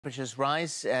Temperatures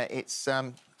rise.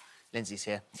 Lindsay's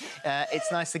here.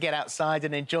 It's nice to get outside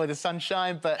and enjoy the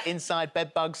sunshine, but inside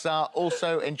bedbugs are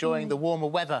also enjoying the warmer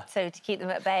weather. So to keep them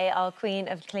at bay, our Queen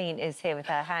of Clean is here with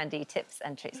her handy tips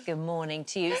and tricks. Good morning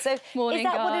to you. So morning, is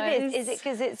that guys. what it is? Is it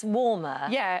because it's warmer?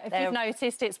 Yeah, if you've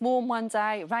noticed, it's warm one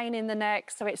day, rain in the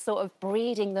next, so it's sort of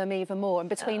breeding them even more. And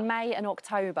between May and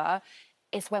October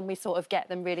is when we sort of get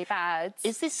them really bad.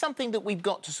 Is this something that we've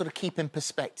got to sort of keep in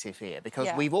perspective here? Because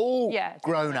Yeah. we've all Yeah,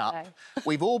 grown definitely. up,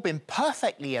 we've all been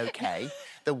perfectly OK.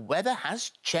 The weather has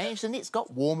changed and it's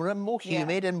got warmer and more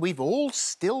humid, and we've all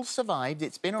still survived.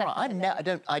 It's been all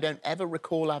right. I don't ever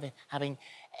recall having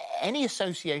any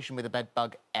association with a bed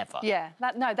bug ever. Yeah,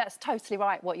 that's totally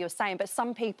right what you're saying, but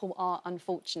some people are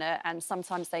unfortunate and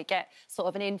sometimes they get sort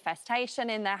of an infestation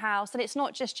in their house, and it's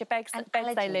not just your beds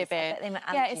they live in.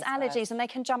 Yeah, it's allergies, and they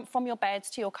can jump from your beds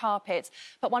to your carpets.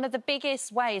 But one of the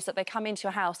biggest ways that they come into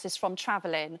your house is from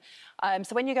travelling.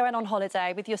 So when you're going on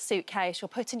holiday with your suitcase, you're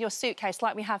putting your suitcase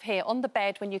like we have here on the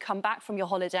bed when you come back from your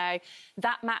holiday.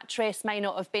 That mattress may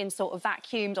not have been sort of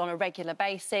vacuumed on a regular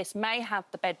basis, may have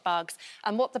the bed bugs,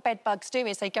 and what the bed bugs do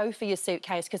is they go for your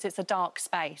suitcase because it's a dark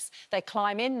space. They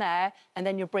climb in there and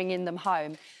then you're bringing them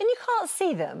home. And you can't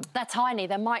see them? They're tiny,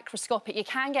 they're microscopic. You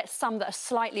can get some that are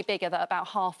slightly bigger, that are about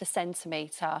 1/2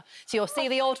 centimetre. So you'll see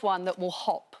the odd one that will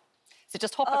hop. So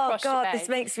just hop across your bed. This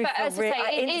makes me feel really...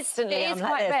 It is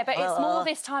quite rare, but it's more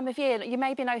this time of year. You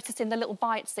may be noticing the little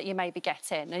bites that you may be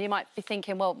getting, and you might be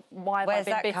thinking, well, why have I been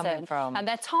bitten? Where's that coming from? And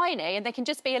they're tiny, and they can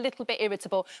just be a little bit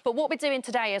irritable. But what we're doing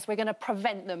today is we're going to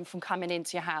prevent them from coming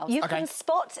into your house. You can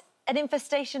spot an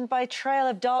infestation by trail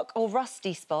of dark or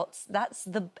rusty spots. That's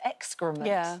the excrement.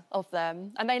 Yeah, of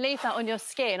them. And they leave that on your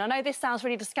skin. I know this sounds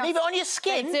really disgusting. Leave it on your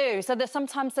skin? They do. So that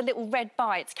sometimes the little red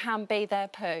bites can be their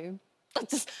poo.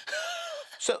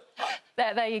 So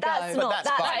there you go.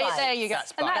 There you go.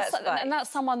 And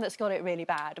that's someone that's got it really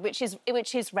bad, which is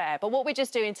rare. But what we're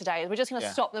just doing today is we're just going to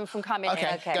stop them from coming in.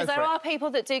 Because there are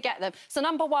people that do get them. So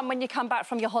number one, when you come back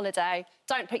from your holiday,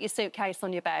 don't put your suitcase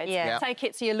on your bed. Take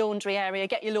it to your laundry area,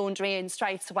 get your laundry in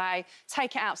straight away,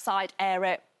 take it outside, air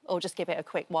it, or just give it a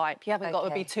quick wipe. You haven't got to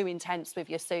be too intense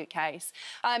with your suitcase.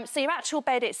 So your actual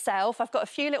bed itself, I've got a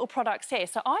few little products here.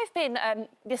 So I've been,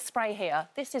 this spray here,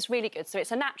 this is really good. So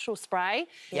it's a natural spray.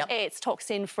 It's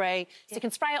toxin-free. So you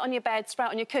can spray it on your bed, spray it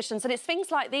on your cushions. And it's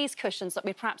things like these cushions that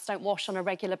we perhaps don't wash on a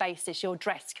regular basis, your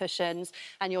dress cushions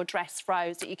and your dress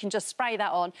throws, that you can just spray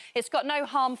that on. It's got no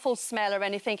harmful smell or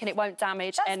anything, and it won't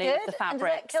damage any of the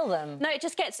fabric. And does that kill them? No, it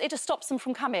just stops them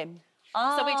from coming.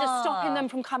 So we're just stopping them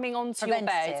from coming onto your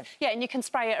bed. Yeah, and you can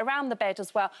spray it around the bed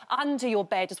as well. Under your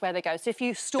bed is where they go. So if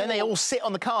you store... Then they all sit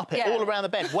on the carpet all around the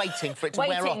bed, waiting for it to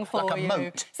wear off, like a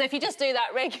moat. So if you just do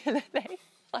that regularly,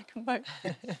 like a moat,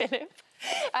 Philip,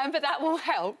 but that will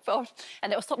help,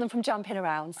 and it will stop them from jumping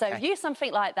around. So use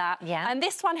something like that. And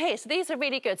this one here, so these are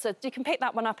really good. So you can pick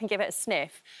that one up and give it a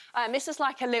sniff. This is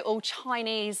like a little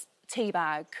Chinese tea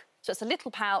bag. So it's a little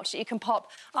pouch that you can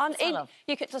pop on in.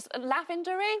 You could just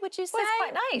lavendery, would you say? Well,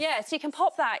 it's quite nice. Yeah, so you can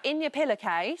pop that in your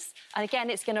pillowcase, and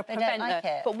again, it's going to prevent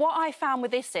it. But what I found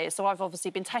with this is, so I've obviously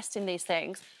been testing these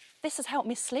things. This has helped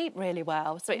me sleep really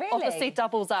well. So it obviously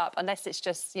doubles up, unless it's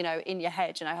just, you know, in your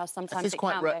head, you know, how sometimes it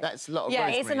can be. That's a lot of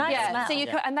rosemary. It's a nice smell. So you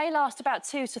can, and they last about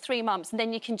 2 to 3 months, and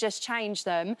then you can just change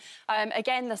them.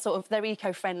 Again, they're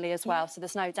eco-friendly as well, so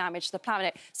there's no damage to the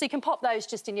planet. So you can pop those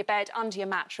just in your bed, under your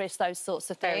mattress, those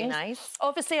sorts of things. Very nice.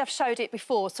 Obviously, I've showed it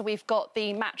before, so we've got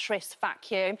the mattress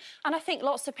vacuum, and I think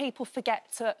lots of people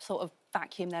forget to sort of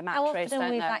vacuum their mattress. How often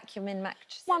do we vacuum in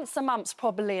mattresses? Once a month's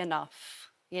probably enough.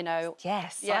 You know,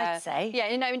 I'd say. Yeah,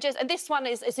 you know, and this one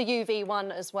is a UV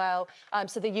one as well.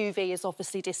 So the UV is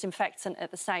obviously disinfectant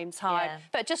at the same time.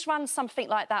 But just run something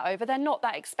like that over. They're not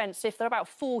that expensive. They're about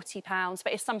 £40,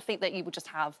 but it's something that you will just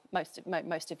have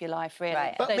most of your life,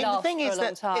 really. But they last the thing is for a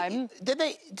long time.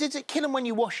 Does it kill them when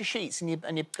you wash your sheets and your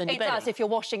bed? It does if you're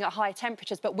washing at high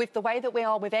temperatures. But with the way that we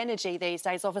are with energy these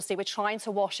days, obviously we're trying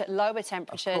to wash at lower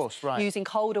temperatures, using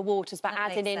colder waters, but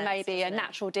adding in maybe a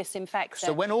natural disinfectant.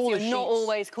 So when all the sheets not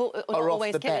always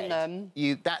killing them.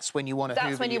 That's when you want to.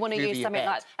 That's when you want to use something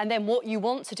like that. And then what you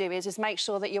want to do is make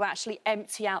sure that you actually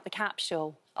empty out the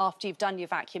capsule after you've done your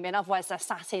vacuuming. Otherwise, they're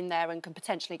sat in there and can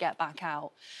potentially get back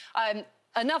out.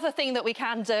 Another thing that we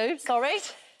can do, so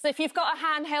if you've got a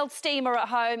handheld steamer at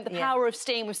home, the power of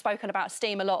steam, we've spoken about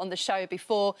steam a lot on the show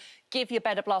before, give your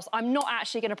bed a blast. I'm not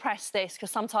actually going to press this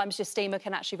because sometimes your steamer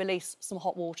can actually release some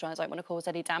hot water and I don't want to cause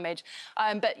any damage.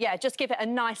 But yeah, just give it a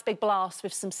nice big blast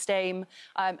with some steam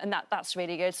and that's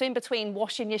really good. So in between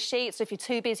washing your sheets, if you're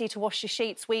too busy to wash your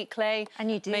sheets weekly.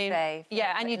 And you duvet.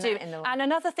 Yeah, and you do. And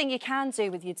another thing you can do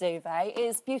with your duvet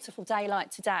is beautiful day like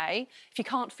today. If you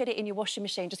can't fit it in your washing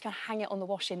machine, just go hang it on the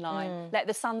washing line. Let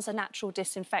the sun's a natural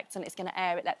disinfectant. It's going to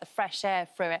air it, let the fresh air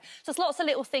through it. So there's lots of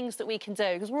little things that we can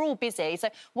do because we're all busy. So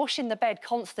washing the bed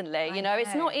constantly, you know,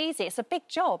 it's not easy. It's a big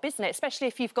job, isn't it? Especially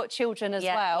if you've got children as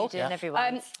well. Yeah,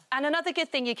 everyone. And another good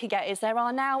thing you can get is there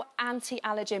are now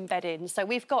anti-allergen bedding. So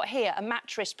we've got here a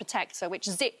mattress protector which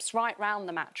zips right round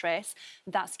the mattress.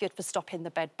 That's good for stopping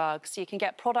the bed bugs. So you can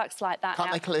get products like that.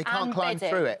 They can't climb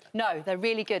through it? No, they're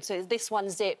really good. So this one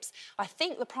zips. I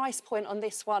think the price point on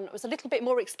this one was a little bit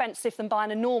more expensive than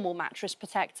buying a normal mattress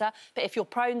protector. But if you're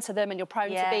prone to them and you're prone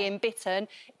to being bitten,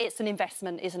 it's an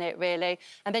investment, isn't it, really?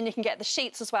 And then you can get the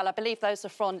sheets as well. I believe those are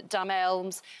from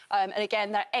Elms. And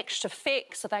again, they're extra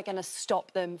thick, so they're going to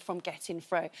stop them from getting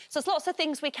through. So there's lots of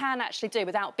things we can actually do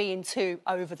without being too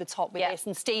over the top with this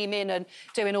and steaming and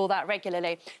doing all that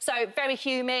regularly. So very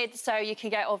humid, so you can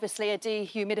get obviously a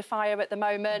dehumidifier at the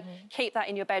moment. Keep that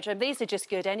in your bedroom. These are just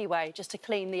good anyway, just to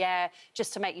clean the air,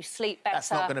 just to make you sleep better.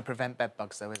 That's not going to prevent bed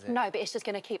bugs, though, is it? No, but it's just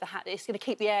going to keep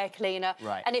the air cleaner.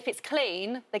 Right. And if it's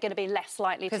clean, they're going to be less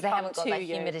likely to come to you. Because they haven't got that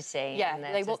humidity.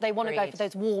 Yeah, they want to go for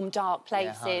those warm, dark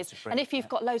places. And if you've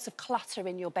got loads of clutter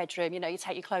in your bedroom, you know, you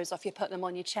take your clothes off, you put them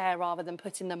on your chair rather than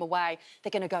putting them away,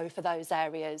 they're going to go for those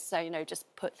areas. So, you know, just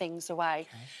put things away.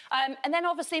 And then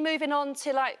obviously moving on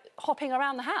to, like, hopping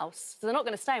around the house. So they're not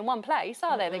going to stay in one place,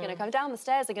 are they? They're going to go down the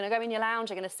stairs, they're going to go in your lounge,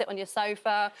 they're going to sit on your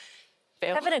sofa.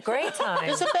 Having a great time.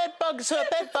 There's a bed bug, so a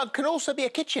bed bug can also be a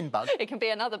kitchen bug. It can be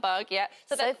another bug, yeah.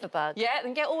 So sofa bug. Yeah,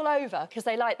 and get all over because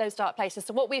they like those dark places.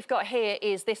 So what we've got here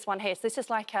is this one here. So this is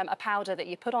like a powder that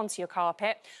you put onto your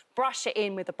carpet, brush it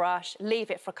in with a brush, leave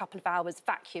it for a couple of hours,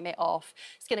 vacuum it off.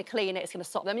 It's going to clean it, it's going to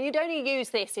stop them. And you'd only use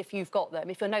this if you've got them.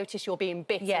 If you notice you're being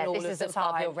bitten all of the time. this isn't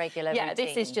part of your regular routine.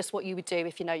 This is just what you would do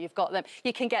if you know you've got them.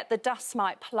 You can get the dust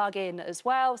mite plug-in as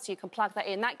well, so you can plug that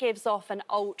in. That gives off an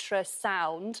ultra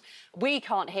sound. We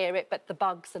can't hear it, but the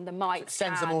bugs and the mites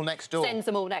sends them all next door. Sends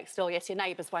them all next door. Yes, your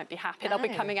neighbours won't be happy. They'll be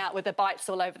coming out with their bites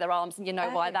all over their arms, and you know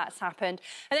why that's happened.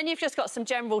 And then you've just got some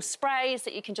general sprays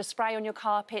that you can just spray on your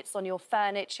carpets, on your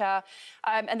furniture.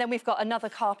 And then we've got another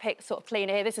carpet sort of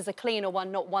cleaner here. This is a cleaner one,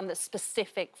 not one that's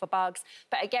specific for bugs.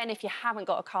 But again, if you haven't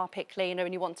got a carpet cleaner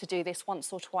and you want to do this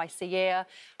once or twice a year,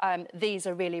 these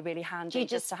are really, really handy. Do you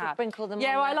just to have. Sprinkle them on?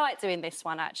 Yeah, well, I like doing this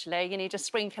one, actually. You know, you just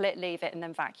sprinkle it, leave it, and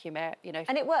then vacuum it, you know.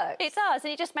 And it works? It does,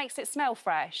 and it just makes it smell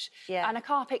fresh. Yeah. And a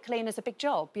carpet cleaner's a big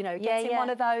job, you know. Getting one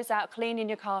of those out, cleaning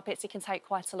your carpets, it can take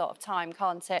quite a lot of time,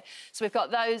 can't it? So we've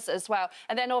got those as well.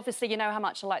 And then, obviously, you know how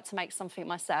much I like to make something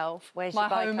myself. Where's my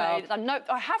your bicarb? homemade? No,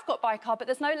 I have got bicarb, but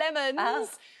there's no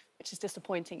lemons. Which is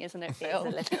disappointing, isn't it,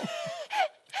 Phil?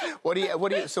 What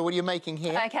are you making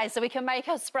here? OK, so we can make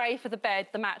a spray for the bed,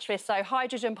 the mattress. So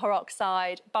hydrogen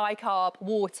peroxide, bicarb,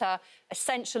 water,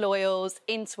 essential oils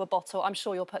into a bottle. I'm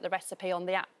sure you'll put the recipe on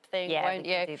the app thing, won't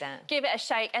you? Do that. Give it a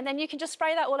shake, and then you can just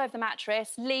spray that all over the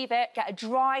mattress, leave it, get a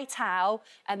dry towel,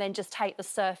 and then just take the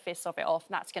surface of it off,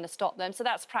 and that's going to stop them. So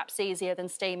that's perhaps easier than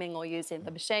steaming or using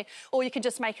the machine. Or you can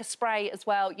just make a spray as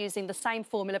well, using the same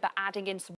formula, but adding in some